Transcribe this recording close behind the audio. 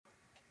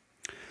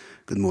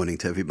Good morning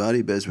to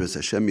everybody. Bezras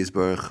Hashem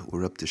Yisbarach.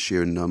 We're up to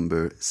shir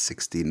number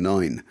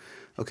 69.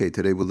 Okay,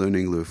 today we're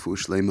learning L'Refuah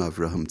Shlema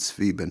Avraham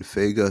Tzvi Ben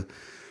Fega.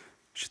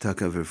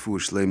 Shetaka L'Refuah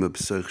Shlema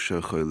B'Serch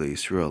Shar Choylei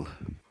Yisrael.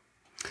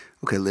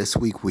 Okay, last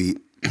week we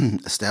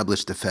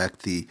established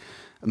the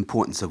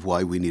importance of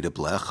why we need a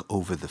blech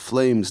over the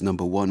flames.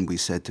 Number one, we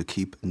said to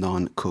keep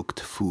non-cooked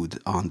food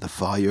on the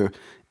fire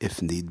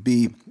if need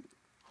be,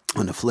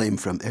 on a flame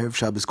from Erev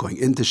Shabbos going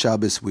into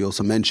Shabbos. We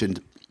also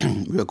mentioned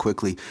real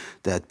quickly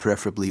that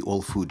preferably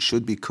all food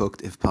should be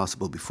cooked, if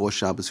possible, before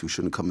Shabbos. We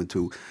shouldn't come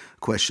into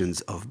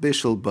questions of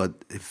bishul, but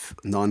if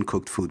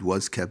non-cooked food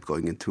was kept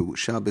going into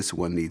Shabbos,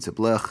 one needs a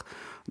blech.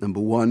 Number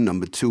one.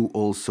 Number two,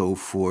 also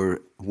for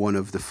one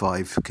of the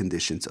 5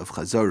 conditions of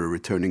Chazara,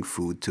 returning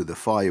food to the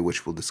fire,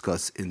 which we'll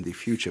discuss in the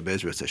future,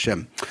 Bezras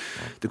Hashem.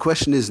 The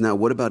question is now,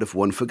 what about if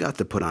one forgot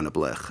to put on a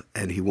blech,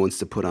 and he wants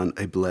to put on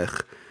a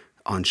blech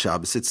on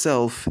Shabbos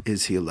itself?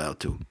 Is he allowed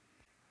to?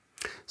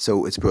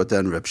 So it's brought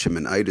down Reb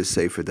Shimon Eider's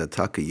Sefer that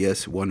taka,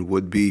 yes, one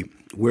would be,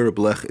 where a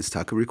blech is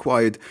taka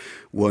required,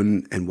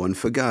 one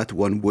forgot,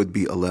 one would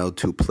be allowed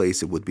to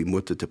place, it would be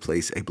mutter to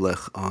place a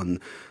blech on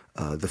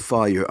the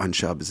fire on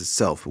Shabbos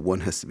itself.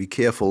 One has to be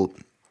careful.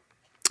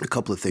 A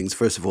couple of things.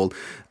 First of all,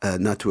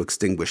 not to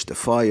extinguish the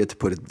fire, to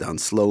put it down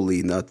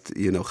slowly, not,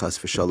 chas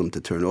v'shalom, to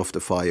turn off the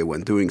fire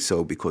when doing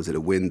so because of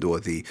the wind or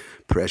the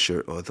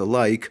pressure or the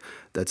like.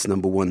 That's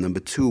number one. Number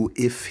two,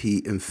 if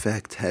he in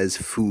fact has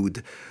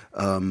food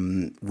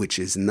which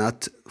is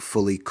not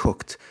fully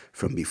cooked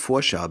from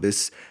before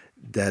Shabbos,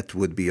 that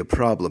would be a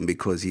problem,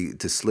 because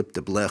to slip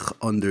the blech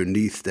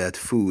underneath that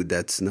food,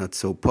 that's not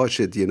so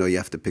pashut, you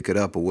have to pick it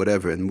up or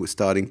whatever, and we're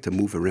starting to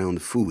move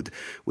around food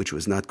which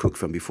was not cooked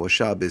from before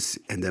Shabbos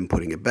and then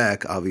putting it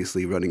back,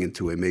 obviously running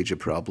into a major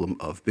problem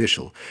of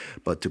bishul.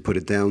 But to put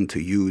it down, to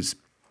use,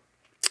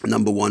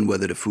 number one,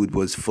 whether the food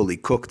was fully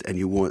cooked, and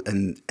you want,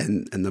 and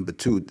number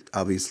two,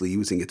 obviously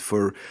using it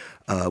for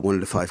one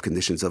of the 5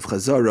 conditions of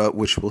Chazara,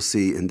 which we'll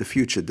see in the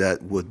future,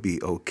 that would be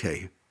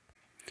okay.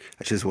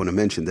 I just want to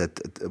mention that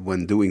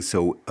when doing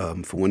so,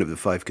 for one of the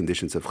 5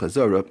 conditions of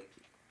Chazara,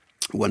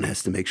 one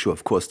has to make sure,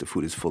 of course, the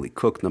food is fully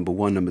cooked, number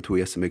one. Number two, he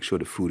has to make sure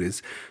the food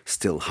is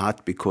still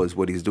hot, because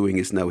what he's doing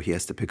is now he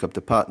has to pick up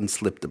the pot and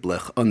slip the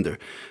blech under,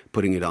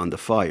 putting it on the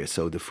fire.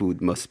 So the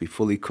food must be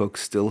fully cooked,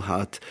 still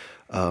hot.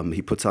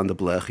 He puts on the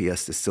blech, he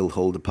has to still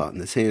hold the pot in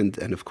his hand,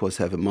 and of course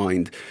have in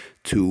mind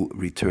to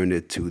return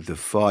it to the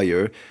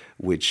fire,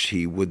 which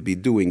he would be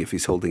doing if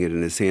he's holding it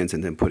in his hands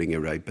and then putting it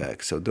right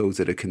back. So those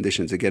are the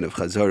conditions, again, of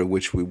Chazara,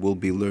 which we will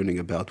be learning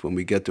about when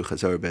we get to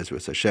Chazara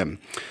Bezras Hashem.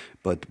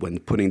 But when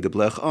putting the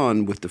blech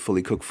on with the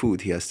fully cooked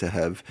food, he has to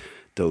have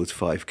those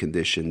 5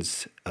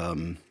 conditions,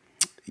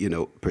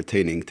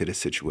 pertaining to this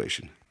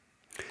situation.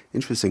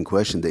 Interesting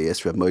question. They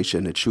asked Reb Moshe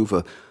in a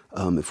tshuva,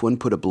 if one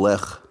put a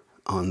blech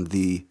on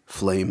the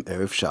flame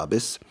Erev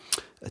Shabbos,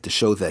 to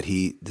show that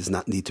he does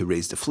not need to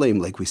raise the flame,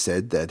 like we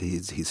said, that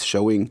he's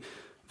showing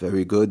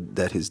very good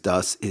that his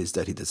das is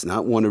that he does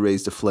not want to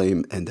raise the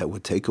flame, and that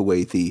would take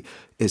away the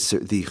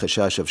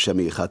chashash of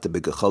shemi yichata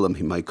begechalim.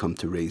 He might come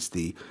to raise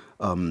the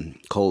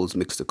coals,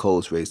 mix the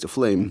coals, raise the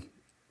flame.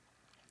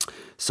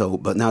 So,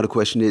 but now the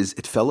question is,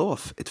 it fell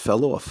off.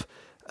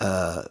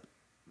 On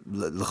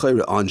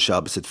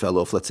Shabbos it fell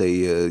off. Let's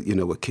say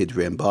a kid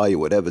ran by or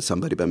whatever,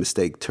 somebody by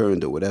mistake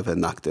turned or whatever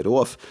and knocked it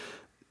off.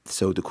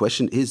 So the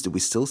question is, do we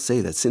still say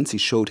that since he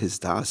showed his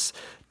das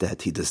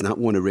that he does not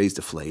want to raise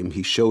the flame,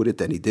 he showed it,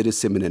 then he did a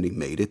siman and he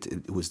made it,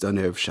 it was done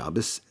Erev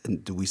Shabbos,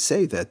 and do we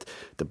say that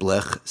the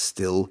blech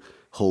still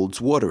holds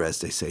water, as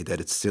they say,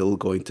 that it's still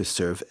going to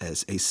serve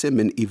as a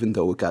siman even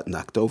though it got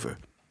knocked over?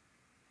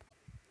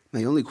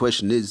 My only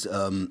question is,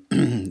 Reb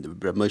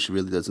Moshe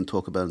really doesn't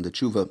talk about in the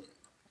tshuva,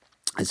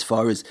 as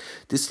far as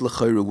this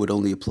l'chayra would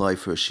only apply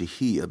for a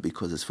shehiyah,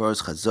 because as far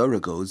as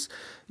Chazara goes,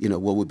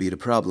 what would be the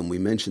problem? We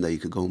mentioned that you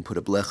could go and put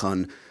a blech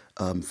on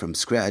from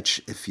scratch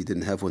if you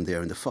didn't have one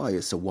there in the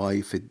fire. So why,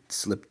 if it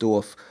slipped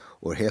off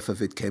or half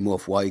of it came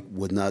off, why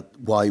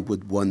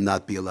would one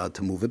not be allowed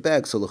to move it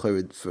back? So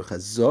l'chayra for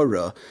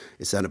Chazara,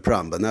 it's not a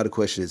problem. But now the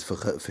question is for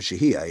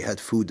shehiyah. I had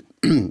food.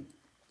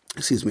 I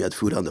had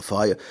food on the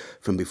fire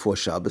from before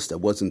Shabbos that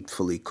wasn't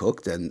fully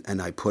cooked,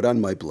 and I put on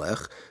my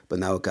blech, but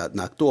now it got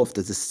knocked off.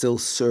 Does it still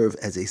serve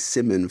as a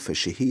siman for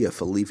shehiyah,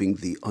 for leaving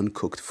the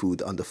uncooked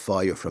food on the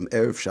fire from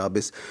Erev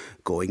Shabbos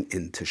going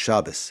into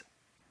Shabbos?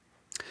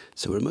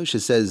 So Reb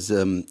Moshe says,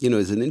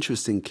 there's an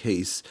interesting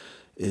case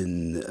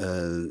in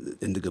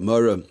the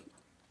Gemara,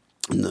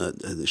 in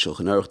the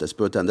Shulchan Aruch that's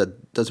brought down,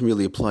 that doesn't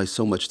really apply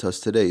so much to us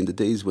today. In the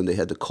days when they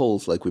had the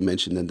coals, like we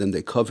mentioned, and then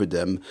they covered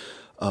them,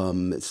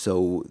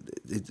 so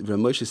Rav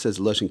Moshe says,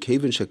 Lashon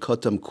Kevin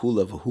Shekatam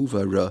Kula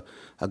V'Huvara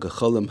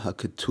Hagachalim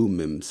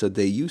Haketumim. So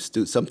they used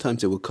to,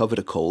 sometimes they would cover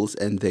the coals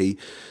and they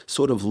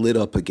sort of lit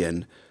up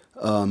again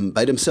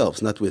by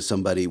themselves, not where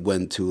somebody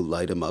went to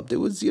light them up.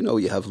 There was,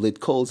 you have lit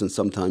coals, and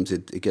sometimes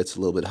it gets a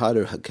little bit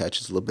hotter,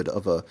 catches a little bit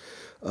of a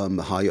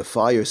higher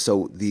fire.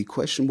 So the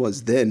question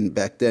was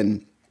back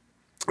then,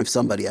 if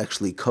somebody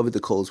actually covered the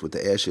coals with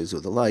the ashes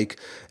or the like,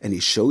 and he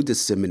showed the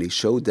simon, he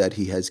showed that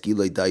he has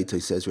gilei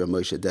daita, says Rav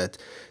Moshe, that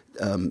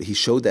he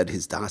showed that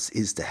his das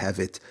is to have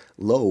it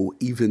low,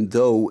 even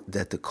though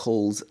that the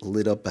coals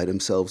lit up by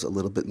themselves a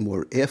little bit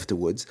more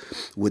afterwards.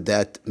 Would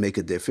that make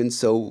a difference?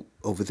 So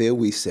over there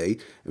we say,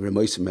 Rav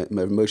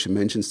Moshe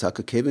mentions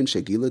Taka Kevin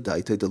Shagila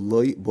Daita the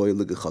loy boy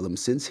legachalim,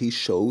 since he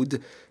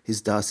showed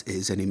his das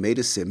is, and he made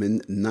a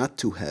simon not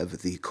to have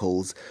the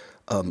coals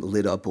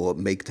lit up or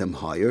make them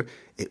higher,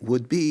 it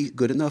would be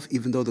good enough,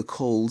 even though the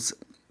coals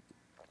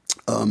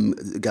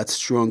got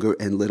stronger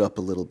and lit up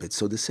a little bit.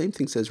 So the same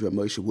thing says Rav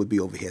Moshe would be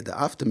over here. The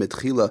after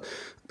metchila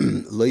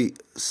loy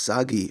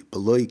sagi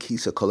beloy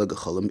kisa kol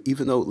hagechalim,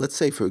 even though, let's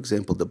say, for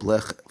example, the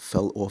blech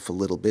fell off a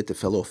little bit, it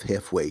fell off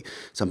halfway.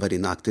 Somebody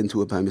knocked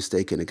into it by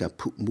mistake and it got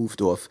moved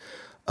off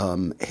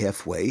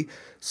halfway.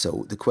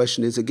 So the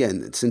question is,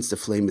 again, since the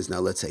flame is now,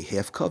 let's say,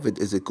 half covered,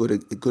 is it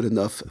good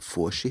enough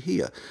for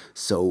shehiyah?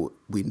 So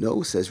we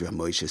know, says Rav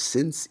Moshe,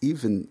 since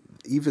even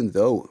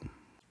though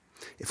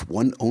if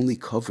one only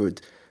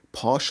covered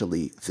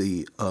partially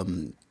the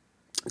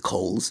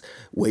coals,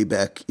 way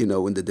back, in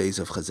the days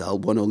of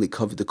Chazal, one only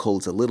covered the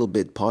coals a little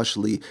bit,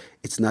 partially,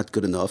 it's not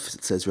good enough.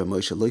 It says Rav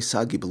Moshe, loy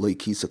sagi b'loy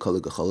kisa kol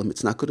hagechalim.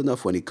 It's not good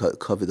enough when he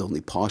covered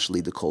only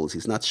partially the coals.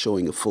 He's not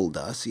showing a full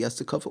das. He has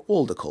to cover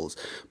all the coals.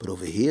 But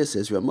over here,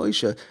 says Rav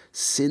Moshe,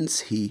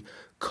 since he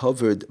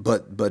covered,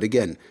 but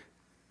again,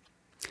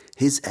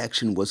 his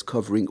action was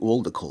covering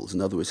all the coals.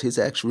 In other words, his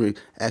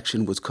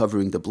action was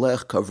covering the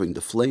blech, covering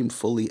the flame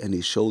fully, and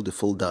he showed the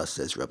full das,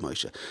 says Rav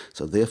Moshe.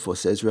 So therefore,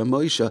 says Rav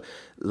Moshe,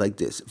 like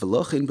this,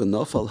 V'lochin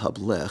b'nafal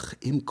hablech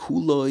im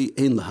kuloi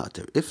ein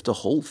lahater. If the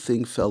whole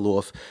thing fell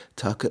off,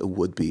 taka, it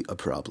would be a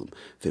problem.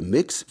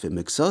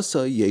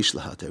 V'mixasa yesh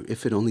lahater.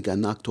 If it only got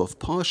knocked off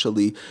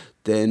partially,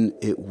 then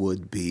it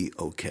would be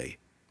okay.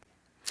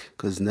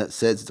 Because that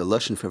says the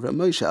lashon for Rav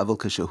Moshe, aval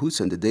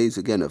kashahusa, in the days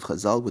again of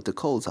Chazal with the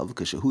coals, aval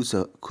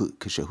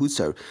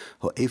kashahusar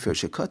ho'efer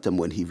shekatam,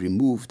 when he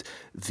removed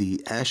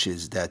the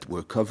ashes that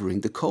were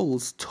covering the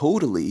coals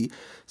totally,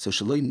 so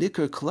shaloi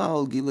nikar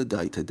klal gila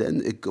daita,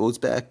 then it goes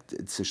back,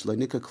 so shaloi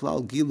nikar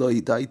klal gila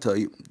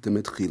daita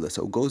demetchila,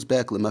 so it goes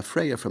back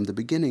lemafreya from the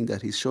beginning,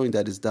 that he's showing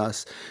that his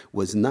das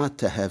was not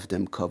to have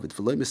them covered,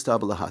 v'loi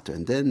mistabel lahata,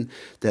 and then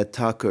that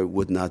takar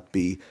would not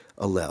be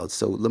allowed.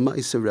 So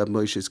Lamaisa Rav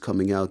Moshe is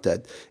coming out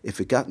that if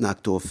it got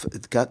knocked off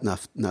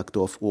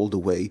all the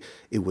way,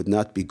 it would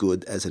not be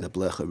good as a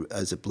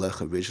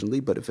blech originally.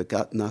 But if it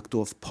got knocked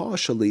off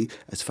partially,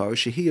 as far as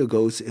shehiyah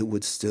goes, it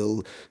would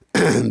still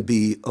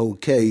be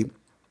okay.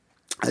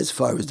 As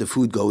far as the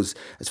food goes,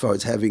 as far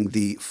as having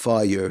the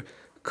fire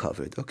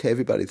covered. Okay,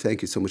 everybody,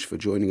 thank you so much for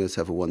joining us.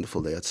 Have a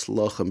wonderful day.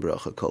 Atzlach and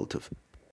bracha kol tov.